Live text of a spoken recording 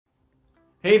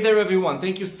Hey there everyone,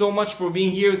 thank you so much for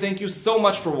being here, thank you so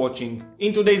much for watching.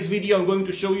 In today's video I'm going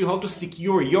to show you how to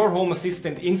secure your Home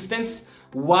Assistant instance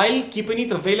while keeping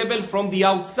it available from the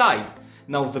outside.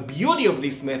 Now the beauty of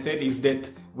this method is that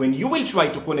when you will try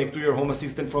to connect to your Home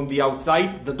Assistant from the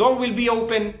outside, the door will be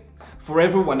open. For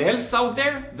everyone else out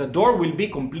there, the door will be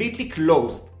completely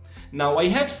closed. Now I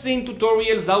have seen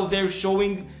tutorials out there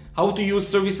showing how to use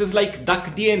services like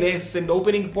DuckDNS and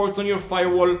opening ports on your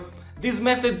firewall. These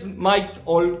methods might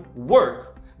all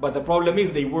work, but the problem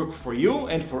is they work for you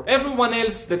and for everyone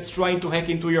else that's trying to hack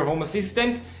into your Home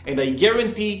Assistant, and I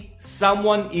guarantee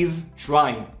someone is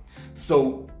trying.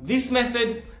 So this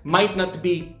method might not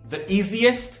be the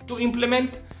easiest to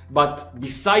implement, but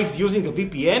besides using a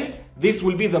VPN, this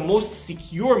will be the most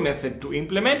secure method to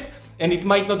implement, and it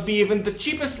might not be even the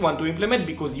cheapest one to implement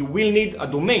because you will need a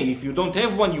domain. If you don't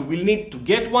have one, you will need to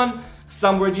get one.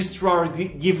 Some registrar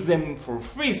give them for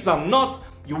free, some not.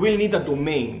 You will need a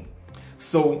domain.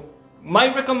 So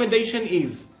my recommendation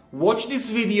is watch this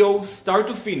video start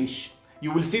to finish.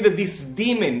 You will see that this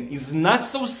daemon is not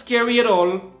so scary at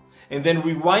all, and then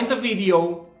rewind the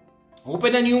video,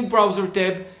 open a new browser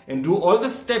tab and do all the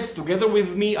steps together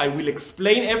with me. I will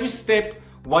explain every step,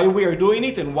 why we are doing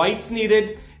it and why it's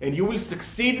needed, and you will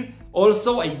succeed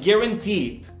also, I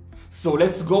guarantee it. So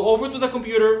let's go over to the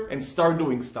computer and start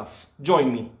doing stuff.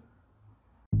 Join me.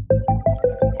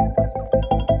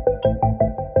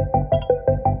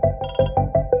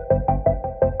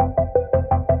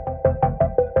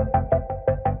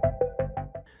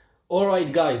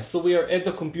 Alright guys, so we are at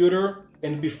the computer,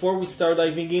 and before we start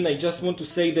diving in, I just want to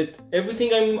say that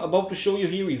everything I'm about to show you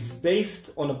here is based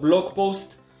on a blog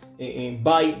post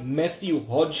by Matthew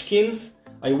Hodgkins.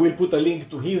 I will put a link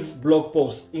to his blog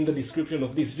post in the description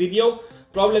of this video.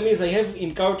 Problem is I have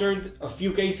encountered a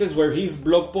few cases where his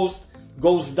blog post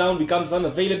goes down, becomes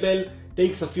unavailable,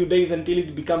 takes a few days until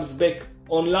it becomes back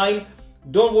online.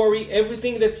 Don't worry,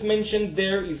 everything that's mentioned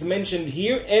there is mentioned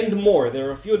here and more. There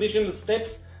are a few additional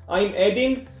steps I'm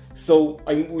adding, so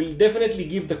I will definitely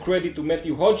give the credit to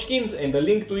Matthew Hodgkins, and the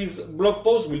link to his blog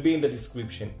post will be in the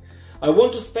description. I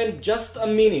want to spend just a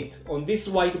minute on this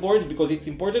whiteboard because it's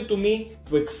important to me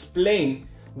to explain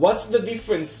what's the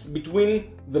difference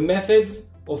between the methods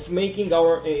of making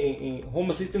our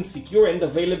Home Assistant secure and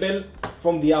available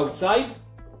from the outside.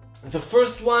 The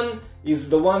first one is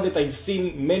the one that I've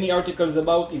seen many articles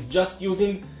about, is just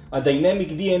using a dynamic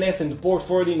DNS and port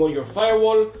forwarding on your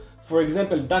firewall. For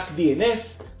example,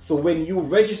 DuckDNS. So when you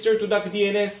register to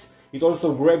DuckDNS, it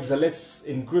also grabs a Let's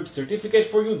Encrypt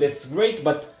certificate for you. That's great,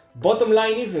 but bottom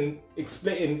line is, and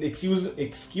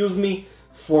excuse me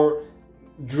for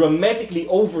dramatically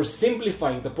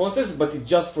oversimplifying the process, but it's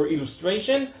just for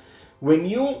illustration. When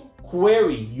you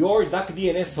query your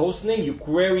DuckDNS hostname, you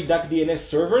query DuckDNS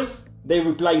servers, they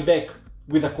reply back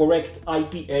with a correct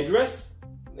IP address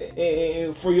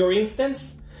for your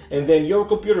instance, and then your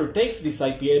computer takes this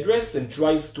IP address and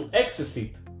tries to access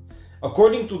it.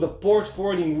 According to the port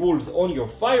forwarding rules on your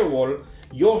firewall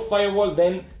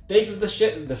then takes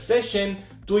the session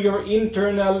to your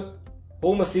internal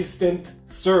Home Assistant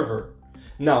server.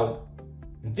 Now,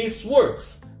 this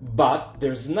works, but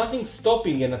there's nothing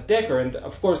stopping an attacker, and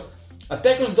of course,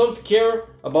 attackers don't care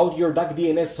about your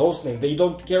DuckDNS hostname. They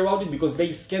don't care about it because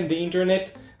they scan the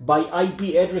internet by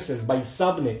IP addresses, by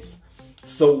subnets.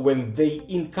 So when they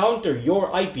encounter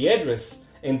your IP address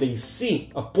and they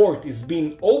see a port is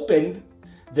being opened,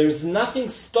 there's nothing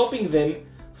stopping them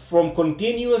from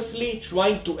continuously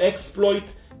trying to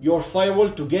exploit your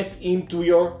firewall to get into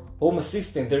your Home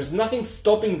Assistant. There's nothing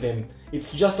stopping them.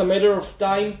 It's just a matter of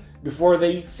time before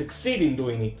they succeed in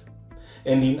doing it.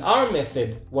 And in our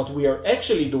method, what we are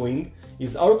actually doing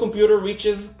is our computer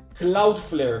reaches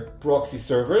Cloudflare proxy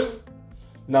servers.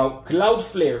 Now,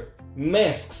 Cloudflare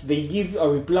masks, they give a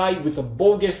reply with a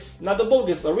bogus, not a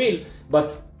bogus, a real,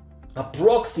 but a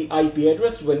proxy IP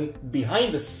address, when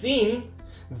behind the scene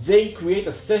they create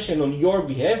a session on your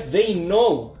behalf. They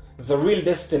know the real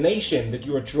destination that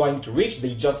you are trying to reach,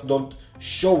 they just don't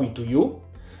show it to you.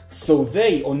 So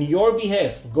they, on your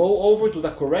behalf, go over to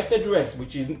the correct address,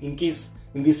 which is in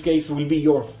this case will be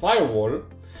your firewall,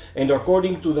 and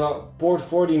according to the port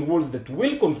forwarding rules that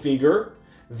we'll configure,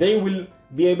 they will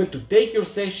be able to take your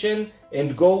session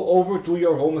and go over to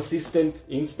your Home Assistant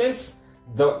instance.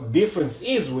 The difference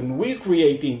is when we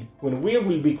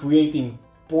will be creating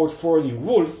port forwarding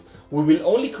rules, we will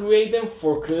only create them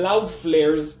for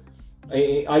Cloudflare's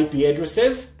IP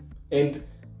addresses, and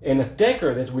an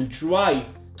attacker that will try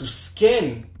to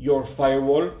scan your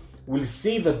firewall will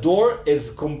see the door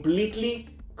as completely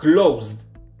closed.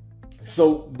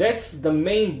 So that's the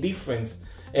main difference.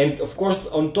 And of course,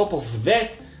 on top of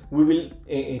that, we will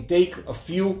take a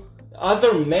few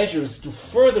other measures to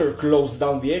further close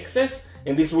down the access,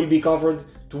 and this will be covered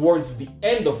towards the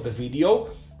end of the video.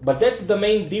 But that's the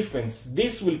main difference.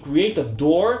 This will create a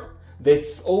door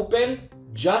that's open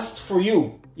just for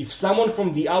you. If someone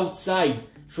from the outside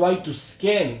tries to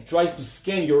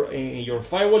scan your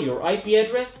firewall, your IP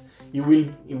address, you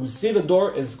will see the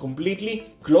door as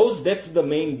completely closed. That's the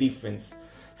main difference.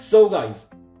 So guys,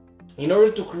 in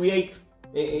order to create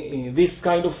this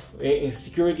kind of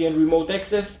security and remote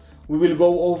access, we will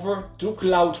go over to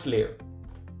Cloudflare.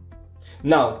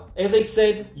 Now, as I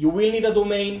said, you will need a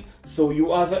domain, so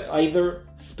you either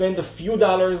spend a few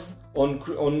dollars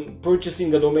on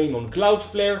purchasing a domain on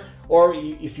Cloudflare, or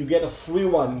if you get a free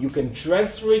one, you can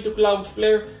transfer it to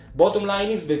Cloudflare. Bottom line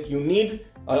is that you need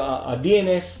a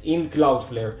DNS in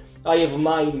Cloudflare. I have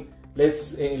mine,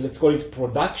 let's call it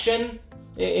production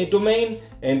domain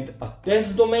and a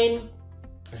test domain.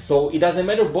 So it doesn't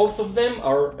matter, both of them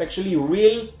are actually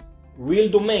real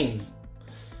domains.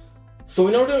 So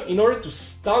in order to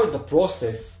start the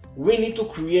process, we need to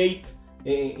create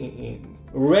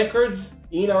records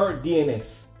in our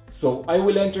DNS. So I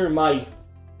will enter my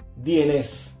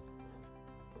DNS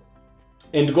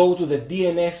and go to the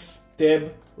DNS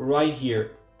tab right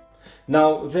here.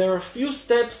 Now there are a few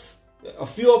steps, a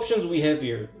few options we have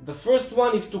here. The first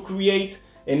one is to create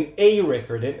an A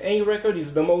record. An A record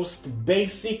is the most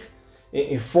basic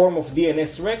form of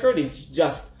DNS record. It's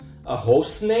just a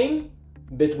host name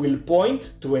that will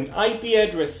point to an IP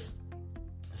address.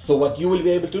 So what you will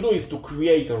be able to do is to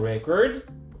create a record,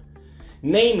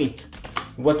 name it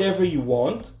whatever you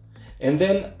want, and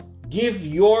then give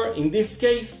in this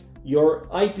case, your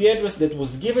IP address that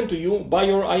was given to you by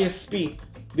your ISP.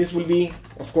 This will be,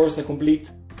 of course, a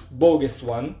complete bogus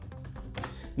one.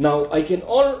 Now, I can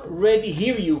already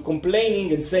hear you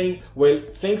complaining and saying, well,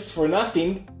 thanks for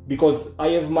nothing, because I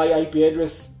have my IP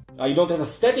address. I don't have a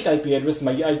static IP address.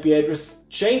 My IP address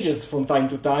changes from time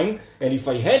to time, and if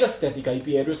I had a static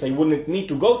IP address, I wouldn't need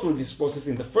to go through this process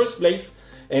in the first place.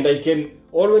 And I can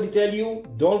already tell you,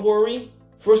 don't worry.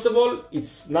 First of all,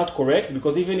 it's not correct,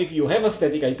 because even if you have a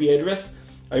static IP address,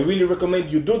 I really recommend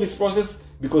you do this process,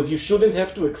 because you shouldn't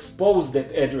have to expose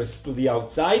that address to the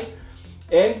outside.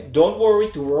 And don't worry,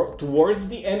 towards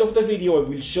the end of the video, I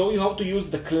will show you how to use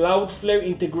the Cloudflare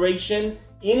integration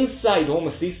inside Home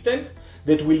Assistant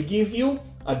that will give you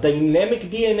a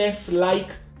dynamic DNS-like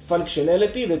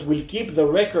functionality that will keep the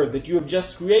record that you have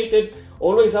just created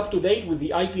always up to date with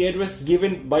the IP address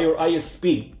given by your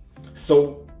ISP.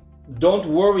 So don't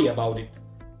worry about it.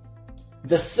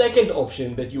 The second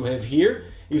option that you have here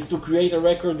is to create a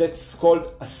record that's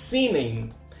called a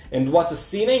CNAME. And what's a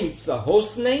CNAME? It's a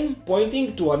host name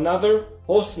pointing to another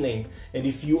host name. And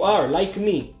if you are, like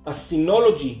me, a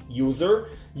Synology user,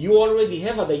 you already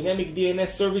have a dynamic DNS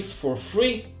service for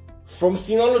free from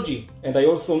Synology. And I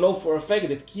also know for a fact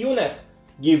that QNAP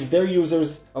gives their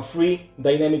users a free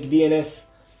dynamic DNS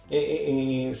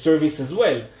service as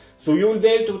well. So you will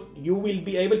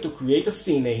be able to create a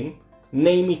CNAME,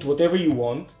 name it whatever you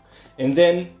want, and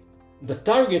then the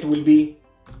target will be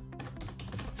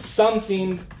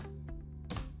something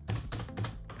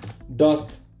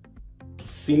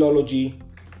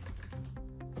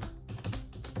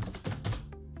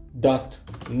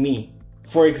 .synology.me,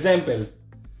 for example.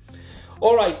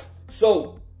 Alright,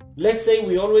 so let's say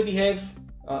we already have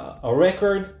a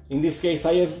record. In this case,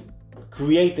 I have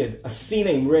created a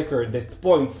CNAME record that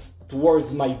points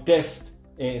towards my test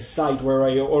site where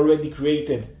I already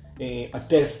created a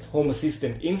test Home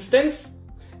Assistant instance.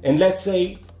 And let's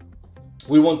say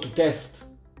we want to test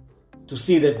to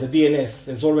see that the DNS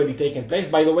has already taken place.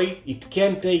 By the way, it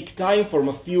can take time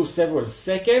from several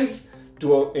seconds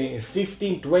to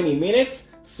 15-20 minutes,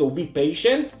 so be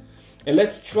patient. And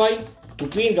let's try to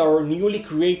ping our newly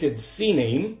created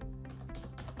CNAME.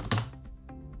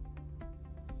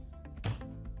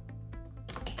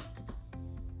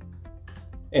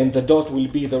 And the dot will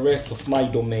be the rest of my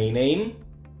domain name.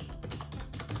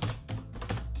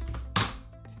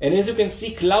 And as you can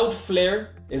see,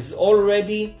 Cloudflare has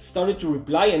already started to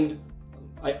reply, and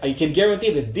I can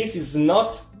guarantee that this is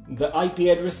not the IP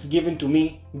address given to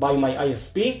me by my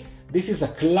ISP. This is a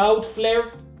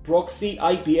Cloudflare proxy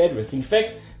IP address. In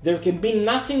fact, there can be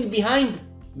nothing behind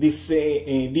this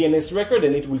DNS record,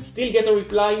 and it will still get a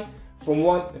reply from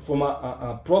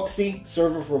a proxy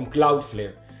server from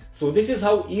Cloudflare. So this is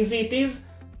how easy it is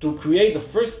to create the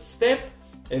first step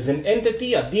as an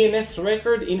entity, a DNS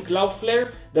record in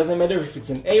Cloudflare. Doesn't matter if it's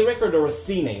an A record or a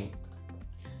CNAME.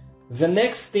 The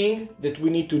next thing that we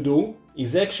need to do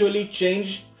is actually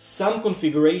change some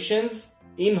configurations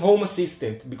in Home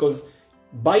Assistant, because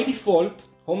by default,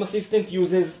 Home Assistant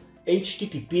uses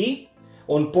HTTP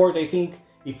on port, I think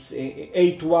it's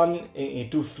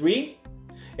 8123,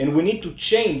 and we need to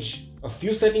change a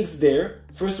few settings there.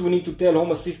 First, we need to tell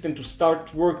Home Assistant to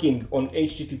start working on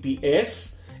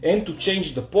HTTPS and to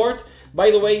change the port.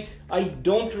 By the way, I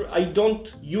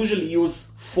don't usually use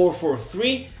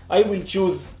 443. I will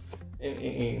choose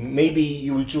maybe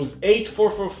you will choose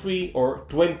 8443 or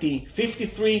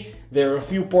 2053. There are a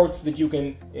few ports that you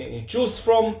can choose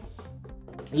from.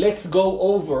 Let's go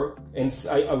over and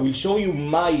I will show you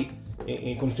my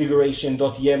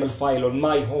configuration.yaml file on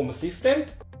my Home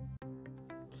Assistant.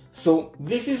 So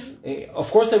this is, of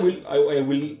course, I will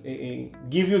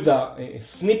give you the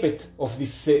snippet of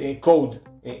this code.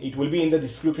 It will be in the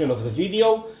description of the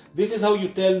video. This is how you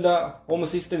tell the Home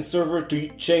Assistant server to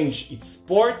change its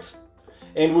port,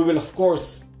 and we will of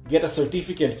course get a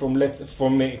certificate from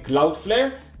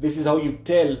Cloudflare. This is how you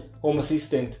tell Home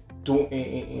Assistant to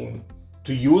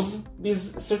use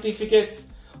these certificates.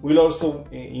 We'll also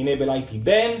enable IP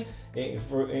ban.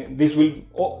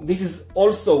 This is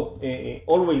also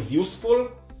always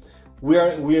useful.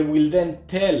 We will then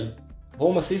tell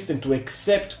Home Assistant to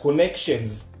accept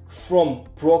connections from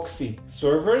proxy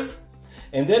servers,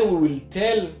 and then we will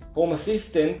tell Home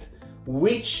Assistant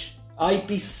which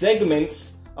IP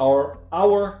segments are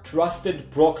our trusted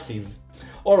proxies.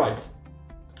 Alright,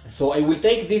 so I will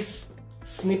take this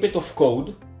snippet of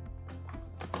code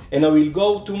and I will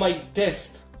go to my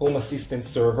test Home Assistant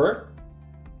server.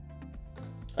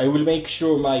 I will make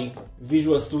sure my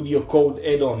Visual Studio Code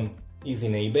add-on is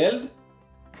enabled,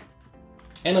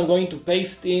 and I'm going to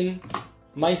paste in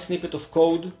my snippet of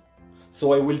code.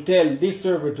 So I will tell this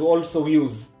server to also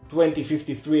use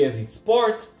 2053 as its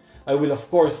port. I will of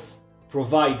course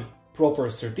provide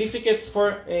proper certificates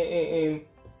for to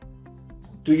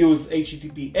use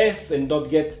HTTPS and not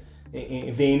get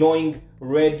the annoying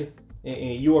red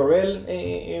URL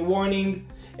warning.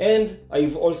 And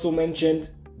I've also mentioned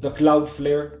the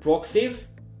Cloudflare proxies.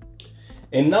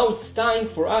 And now it's time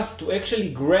for us to actually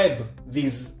grab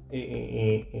these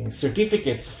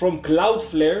certificates from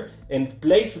Cloudflare and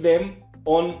place them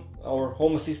on our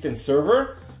Home Assistant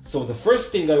server. So the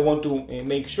first thing I want to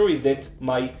make sure is that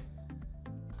my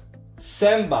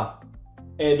Samba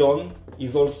add-on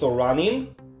is also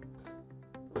running.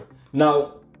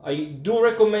 Now, I do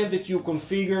recommend that you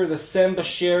configure the Samba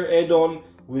share add-on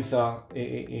with a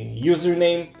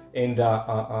username and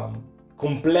a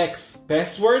complex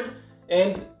password,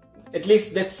 and at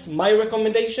least that's my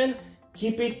recommendation.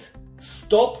 Keep it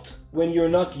stopped when you're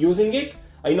not using it.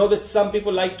 I know that some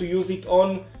people like to use it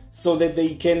on so that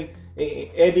they can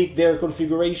edit their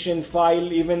configuration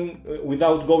file even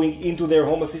without going into their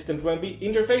Home Assistant web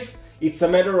interface. It's a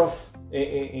matter of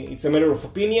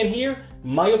opinion here.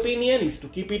 My opinion is to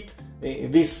keep it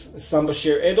this Samba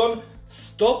share add-on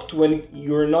stopped when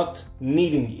you're not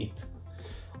needing it.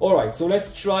 Alright, so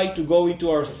let's try to go into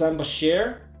our Samba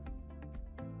share.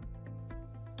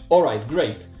 Alright,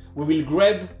 great. We will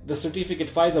grab the certificate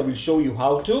files, I will show you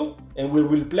how to, and we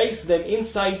will place them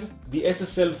inside the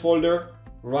SSL folder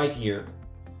right here.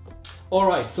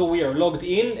 Alright, so we are logged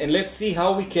in, and let's see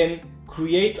how we can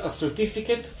create a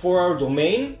certificate for our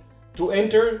domain to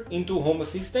enter into Home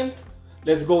Assistant.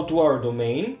 Let's go to our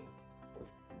domain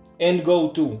and go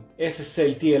to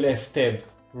SSL TLS tab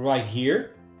right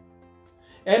here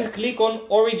and click on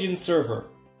Origin Server.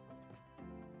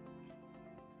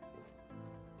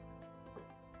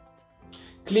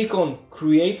 Click on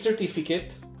Create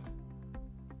Certificate.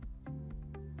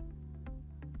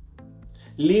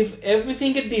 Leave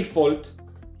everything at default,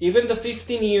 even the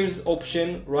 15 years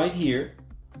option right here,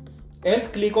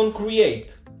 and click on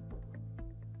Create.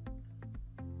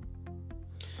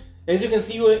 As you can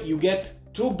see, you get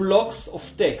two blocks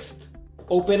of text.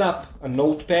 Open up a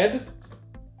notepad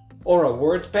or a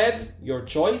WordPad, your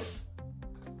choice.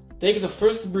 Take the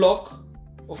first block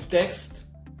of text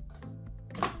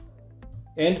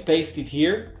and paste it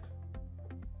here.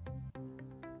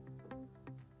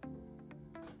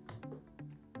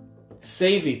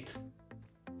 Save it,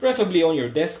 preferably on your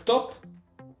desktop,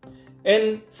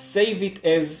 and save it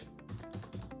as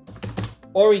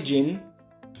origin.pem.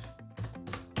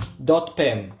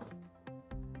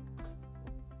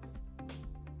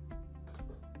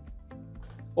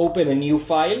 Open a new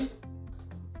file,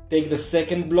 take the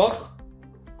second block,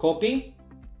 copy,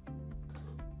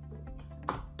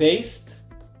 paste,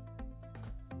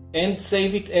 and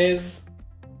save it as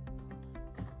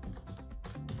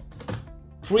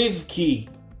privkey.pem.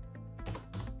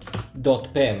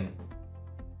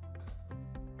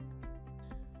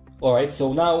 Alright,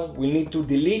 so now we need to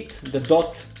delete the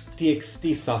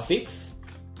 .txt suffix.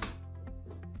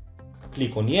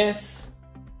 Click on yes,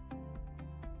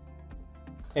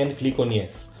 and click on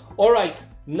yes. Alright,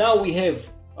 now we have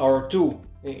our two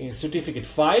certificate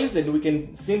files, and we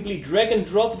can simply drag and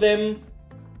drop them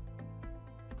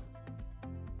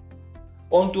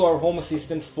onto our Home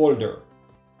Assistant folder.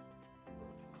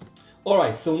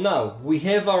 Alright, so now we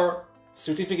have our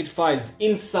certificate files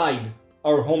inside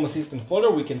our Home Assistant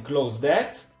folder. We can close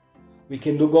that. We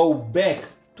can go back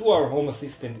to our Home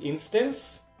Assistant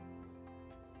instance.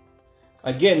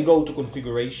 Again, go to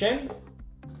configuration,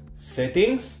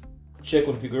 settings, check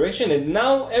configuration, and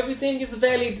now everything is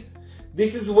valid.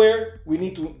 This is where we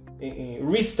need to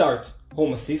restart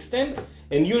Home Assistant,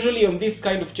 and usually on this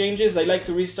kind of changes I like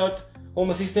to restart Home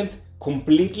Assistant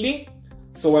completely.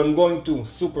 So I'm going to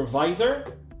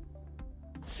Supervisor,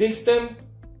 System,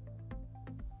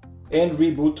 and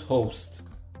Reboot Host.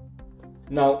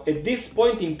 Now at this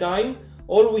point in time,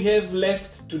 all we have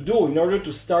left to do in order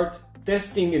to start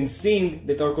testing and seeing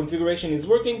that our configuration is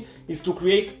working is to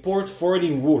create port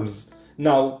forwarding rules.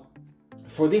 Now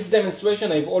for this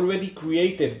demonstration I've already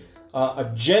created a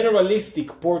generalistic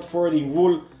port forwarding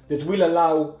rule that will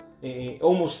allow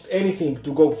almost anything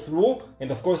to go through, and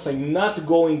of course I'm not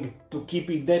going to keep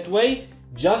it that way.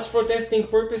 Just for testing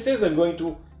purposes I'm going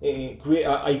to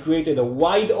I created a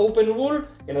wide open rule,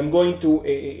 and I'm going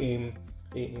to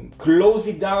close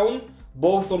it down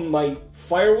both on my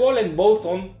firewall and both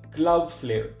on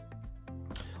Cloudflare.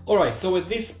 Alright, so at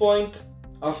this point,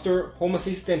 after Home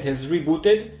Assistant has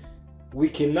rebooted, we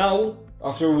can now,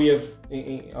 after we have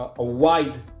a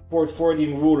wide port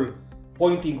forwarding rule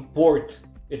pointing port,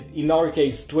 in our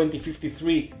case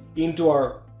 2053, into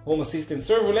our Home Assistant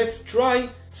server, let's try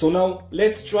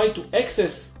to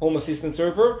access Home Assistant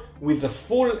server with the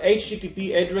full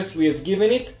HTTP address we have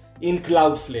given it in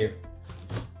Cloudflare,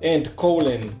 and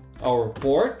colon our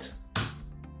port,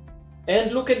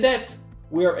 and look at that,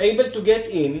 we are able to get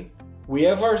in. We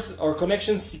have our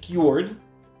connection secured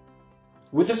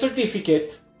with a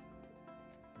certificate,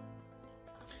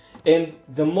 and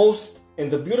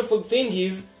the beautiful thing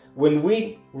is, when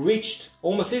we reached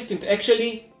Home Assistant,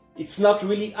 actually it's not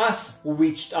really us who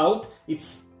reached out,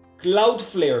 it's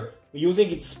Cloudflare using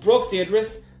its proxy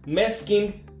address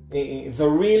masking the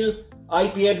real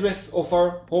IP address of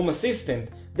our Home Assistant.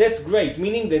 That's great,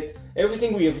 meaning that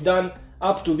everything we have done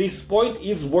up to this point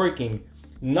is working.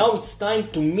 Now it's time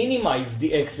to minimize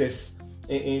the access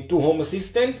to Home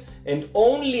Assistant and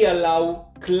only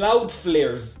allow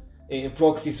Cloudflare's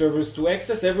proxy servers to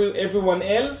access. Everyone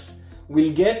else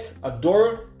will get a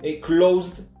door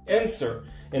closed answer.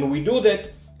 And we do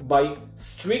that by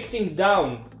stricting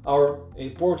down our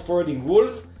port forwarding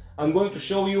rules. I'm going to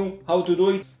show you how to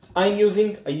do it. I'm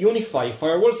using a Unify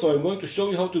firewall, so I'm going to show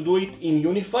you how to do it in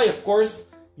Unify. Of course,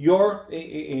 your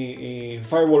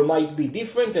firewall might be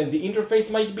different and the interface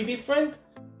might be different.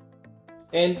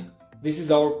 And this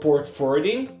is our port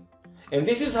forwarding. And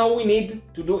this is how we need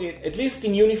to do it. At least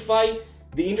in Unify,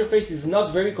 the interface is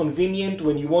not very convenient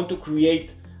when you want to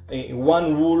create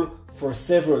one rule for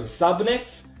several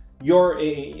subnets.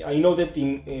 I know that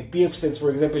in pfSense, for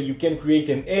example, you can create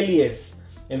an alias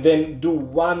and then do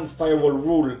one firewall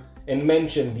rule and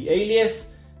mention the alias.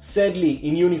 Sadly,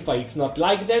 in Unify it's not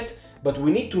like that, but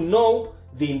we need to know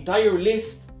the entire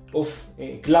list of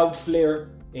Cloudflare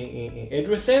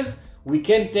addresses. We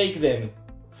can take them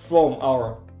from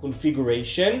our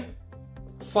configuration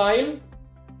file.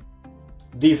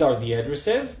 These are the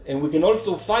addresses, and we can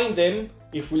also find them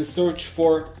if we search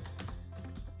for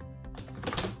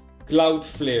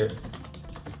Cloudflare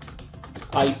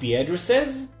IP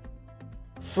addresses.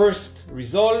 First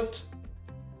result,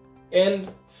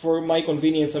 and for my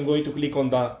convenience I'm going to click on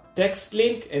the text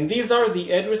link, and these are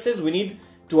the addresses we need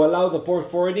to allow the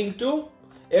port forwarding to.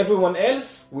 Everyone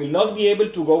else will not be able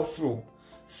to go through.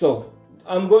 So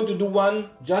I'm going to do one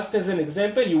just as an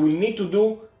example. You will need to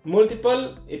do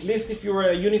multiple, at least if you're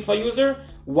a Unify user,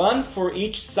 one for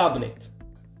each subnet.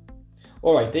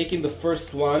 Alright, taking the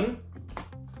first one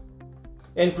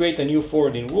and create a new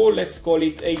forwarding rule. Let's call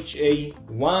it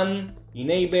HA1,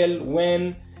 enable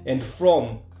when and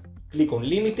from. Click on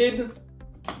limited,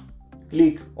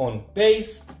 click on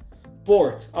paste.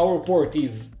 Port, our port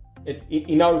is,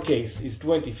 in our case, is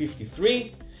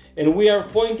 2053, and we are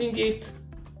pointing it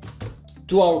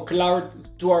to our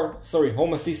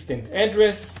Home Assistant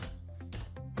address,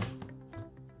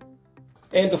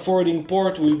 and the forwarding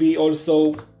port will be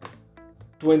also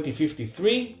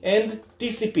 2053 and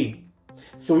TCP.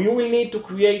 So you will need to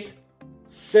create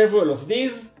several of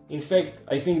these. In fact,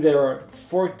 I think there are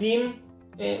 14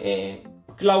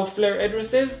 Cloudflare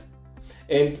addresses,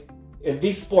 and at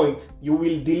this point you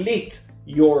will delete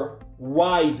your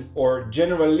wide or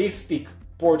generalistic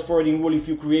port forwarding rule if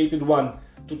you created one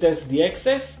to test the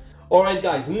access. Alright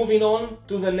guys, moving on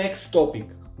to the next topic.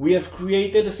 We have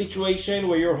created a situation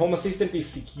where your Home Assistant is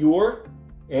secure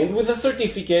and with a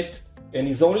certificate and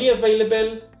is only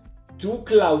available to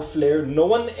Cloudflare. No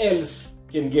one else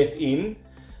can get in.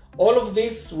 All of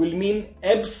this will mean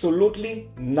absolutely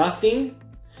nothing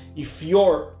if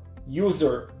your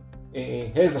user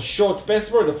has a short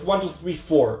password of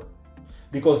 1234,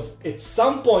 because at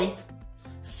some point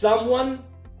someone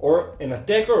or an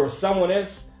attacker or someone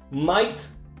else might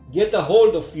get a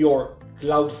hold of your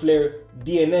Cloudflare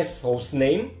DNS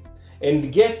hostname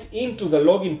and get into the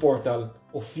login portal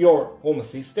of your Home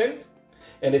Assistant,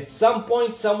 and at some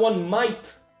point someone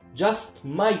might, just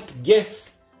might,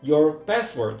 guess your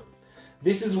password.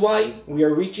 This is why we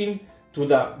are reaching to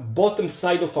the bottom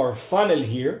side of our funnel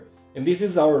here, and this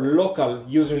is our local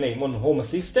username on Home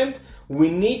Assistant. We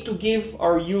need to give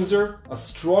our user a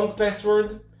strong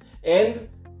password, and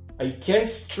I can't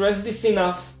stress this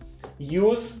enough,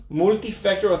 use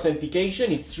multi-factor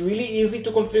authentication. It's really easy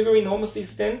to configure in Home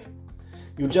Assistant.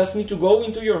 You just need to go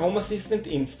into your Home Assistant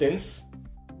instance.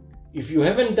 If you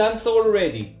haven't done so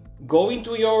already, go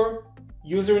into your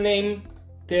username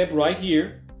tab right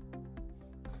here,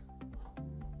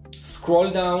 scroll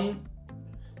down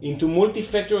into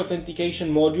multi-factor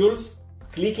authentication modules,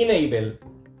 click enable.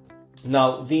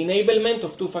 Now, the enablement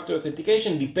of two-factor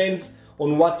authentication depends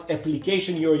on what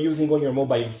application you're using on your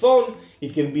mobile phone.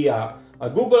 It can be a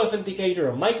Google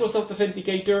Authenticator, a Microsoft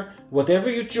Authenticator, whatever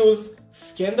you choose,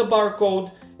 scan the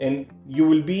barcode and you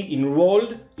will be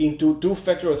enrolled into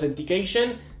two-factor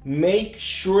authentication. Make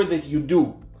sure that you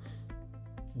do.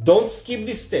 Don't skip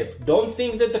this step. Don't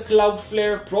think that the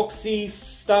Cloudflare proxy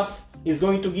stuff is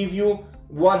going to give you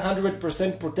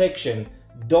 100% protection.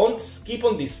 Don't skip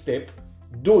on this step.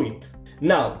 Do it.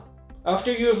 Now,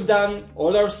 after you have done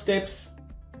all our steps,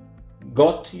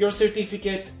 got your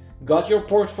certificate, got your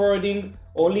port forwarding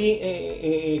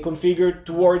only configured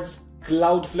towards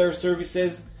Cloudflare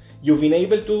services, you've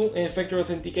enabled two-factor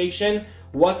authentication,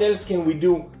 what else can we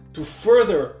do to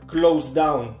further close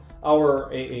down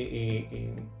our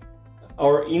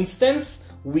instance?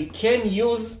 We can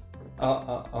use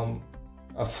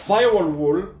a firewall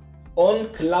rule on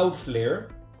Cloudflare.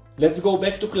 Let's go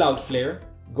back to Cloudflare,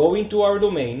 go into our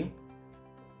domain,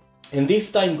 and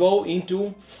this time go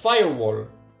into firewall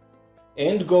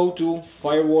and go to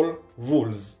firewall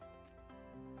rules.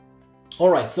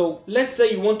 Alright, so let's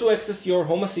say you want to access your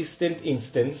Home Assistant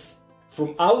instance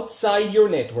from outside your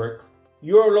network.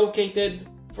 You are located,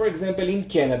 for example, in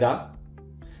Canada,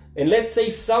 and let's say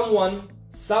someone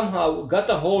somehow got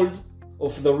a hold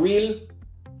of the real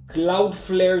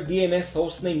Cloudflare DNS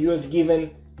hostname you have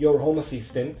given your Home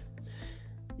Assistant.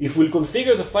 If we'll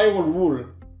configure the firewall rule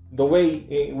the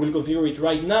way we'll configure it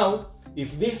right now,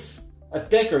 if this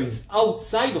attacker is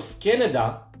outside of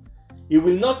Canada, he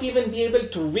will not even be able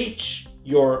to reach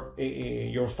your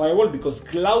firewall, because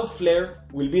Cloudflare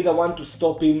will be the one to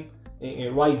stop him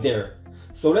right there.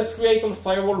 So let's create a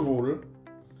firewall rule,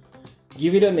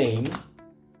 give it a name,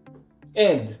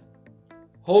 and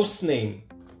hostname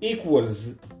equals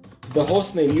the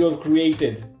hostname you have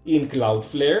created in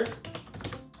Cloudflare.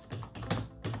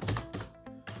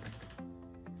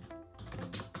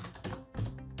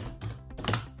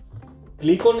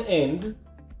 Click on end,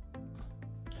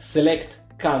 select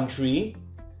country,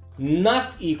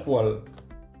 not equal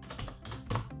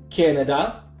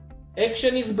Canada,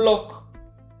 action is block.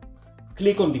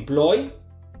 Click on deploy,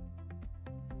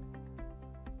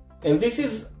 and this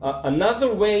is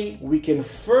another way we can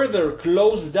further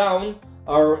close down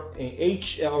our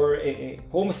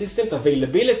Home Assistant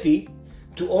availability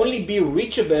to only be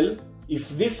reachable if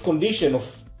this condition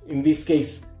of, in this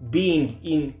case, being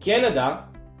in Canada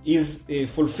is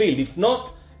fulfilled. If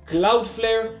not,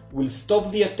 Cloudflare will stop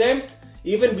the attempt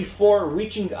even before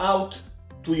reaching out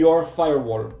to your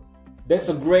firewall. That's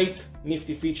a great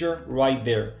nifty feature right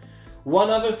there. One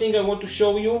other thing I want to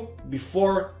show you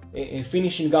before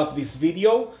finishing up this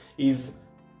video is,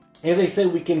 as I said,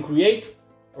 we can create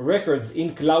records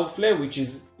in Cloudflare, which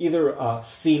is either a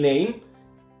CNAME.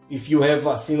 If you have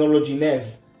a Synology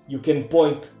NAS, you can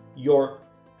point your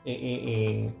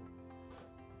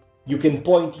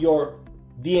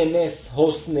DNS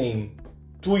hostname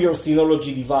to your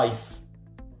Synology device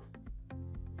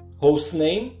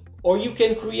hostname, or you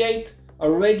can create a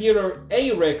regular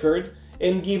A record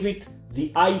and give it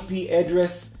the IP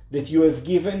address that you have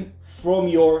given from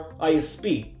your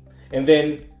ISP, and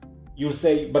then you'll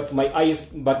say, but my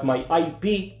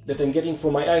IP that I'm getting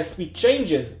from my ISP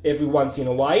changes every once in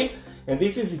a while, and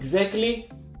this is exactly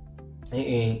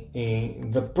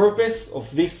the purpose of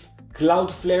this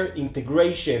Cloudflare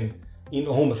integration in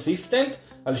Home Assistant.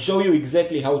 I'll show you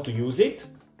exactly how to use it.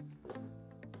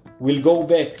 We'll go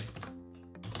back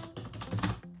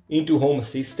into Home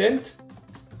Assistant.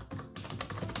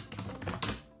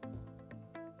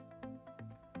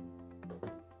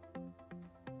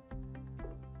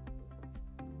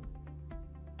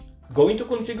 Go into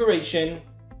Configuration,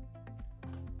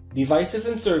 Devices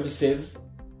and Services,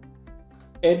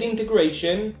 Add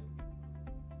Integration,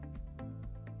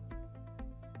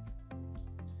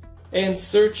 and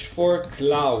search for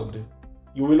Cloud.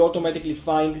 You will automatically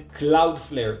find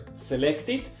Cloudflare. Select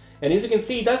it, and as you can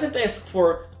see, it doesn't ask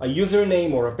for a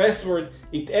username or a password,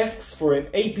 it asks for an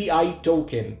API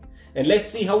token. And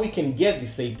let's see how we can get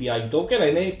this API token.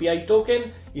 An API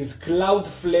token is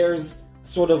Cloudflare's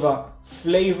sort of a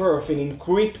flavor of an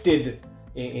encrypted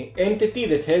entity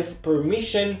that has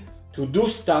permission to do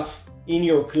stuff in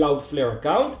your Cloudflare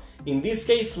account. In this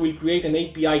case, we'll create an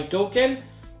API token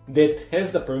that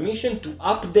has the permission to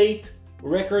update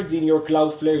records in your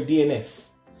Cloudflare DNS.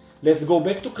 Let's go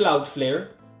back to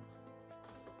Cloudflare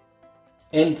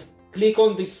and click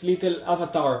on this little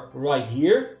avatar right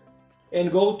here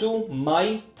and go to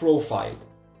My Profile.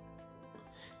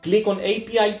 Click on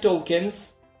API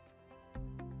Tokens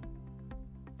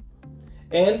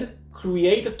and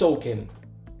create a token.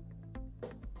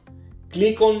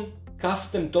 Click on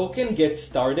Custom Token, Get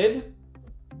Started.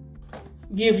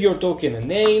 Give your token a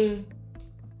name.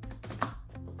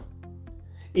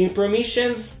 In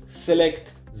permissions,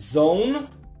 select Zone,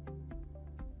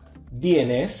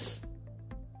 DNS,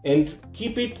 and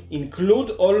keep it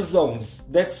include all zones.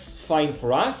 That's fine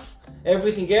for us.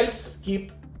 Everything else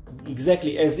keep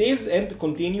exactly as is and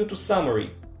continue to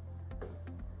summary.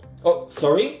 Oh,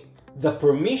 sorry. The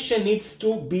permission needs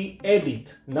to be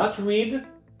edit, not read,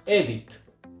 edit.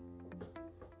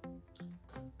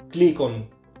 Click on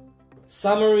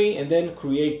summary and then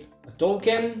create a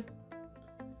token.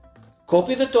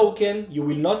 Copy the token. You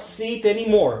will not see it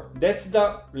anymore. That's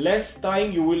the last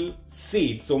time you will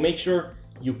see it. So make sure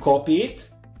you copy it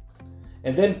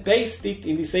and then paste it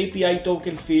in this API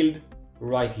token field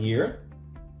right here.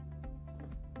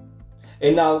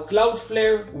 And now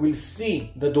Cloudflare will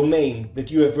see the domain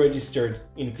that you have registered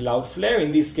in Cloudflare.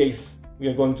 In this case, we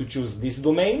are going to choose this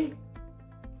domain.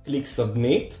 Click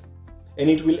Submit, and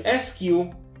it will ask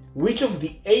you which of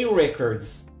the A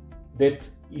records that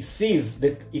it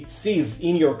sees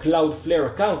in your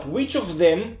Cloudflare account, which of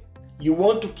them you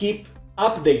want to keep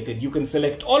updated. You can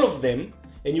select all of them,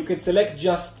 and you can select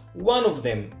just one of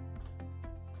them.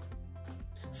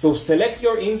 So select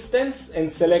your instance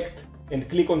and select and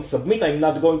click on Submit. I'm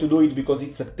not going to do it because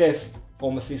it's a test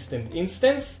Home Assistant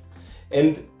instance.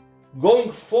 And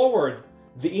going forward,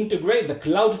 the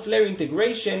Cloudflare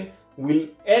integration will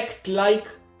act like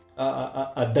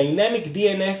a dynamic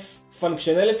DNS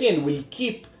functionality and will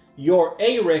keep your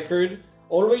A record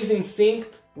always in sync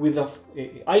with the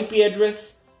IP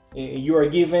address you are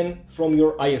given from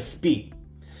your ISP.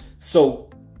 So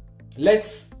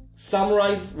let's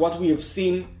summarize what we have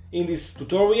seen in this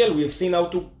tutorial. We have seen how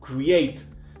to create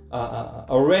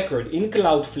a record in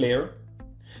Cloudflare.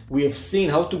 We have seen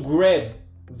how to grab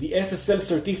the SSL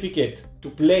certificate to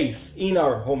place in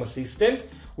our Home Assistant.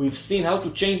 We've seen how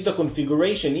to change the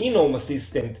configuration in Home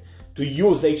Assistant to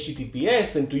use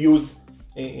HTTPS and to use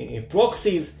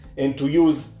proxies and to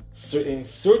use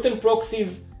certain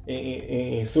proxies,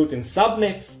 certain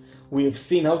subnets. We have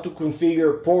seen how to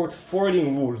configure port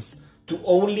forwarding rules to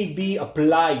only be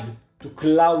applied to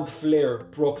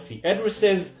Cloudflare proxy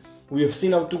addresses. We have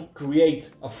seen how to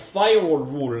create a firewall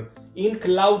rule in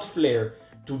Cloudflare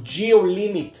to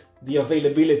geo-limit the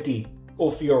availability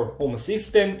of your Home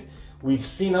Assistant. We've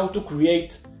seen how to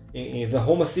create the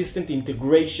Home Assistant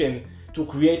integration to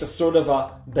create a sort of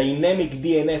a dynamic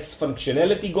DNS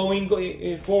functionality going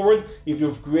forward. If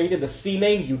you've created a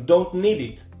CNAME, you don't need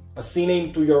it. A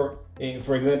CNAME to your,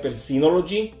 for example,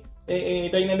 Synology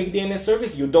dynamic DNS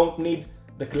service, you don't need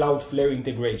the Cloudflare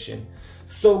integration.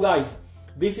 So guys,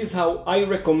 this is how I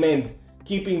recommend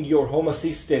keeping your Home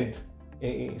Assistant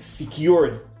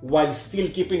secured while still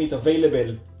keeping it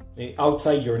available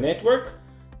outside your network.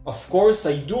 Of course,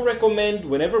 I do recommend,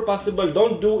 whenever possible,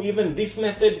 don't do even this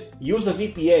method, use a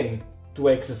VPN to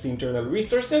access internal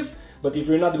resources. But if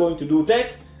you're not going to do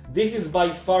that, this is by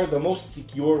far the most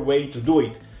secure way to do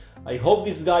it. I hope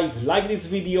these guys like this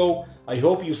video. I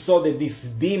hope you saw that this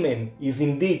daemon is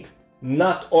indeed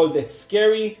not all that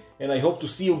scary, and I hope to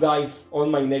see you guys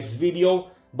on my next video.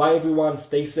 Bye everyone,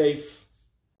 stay safe.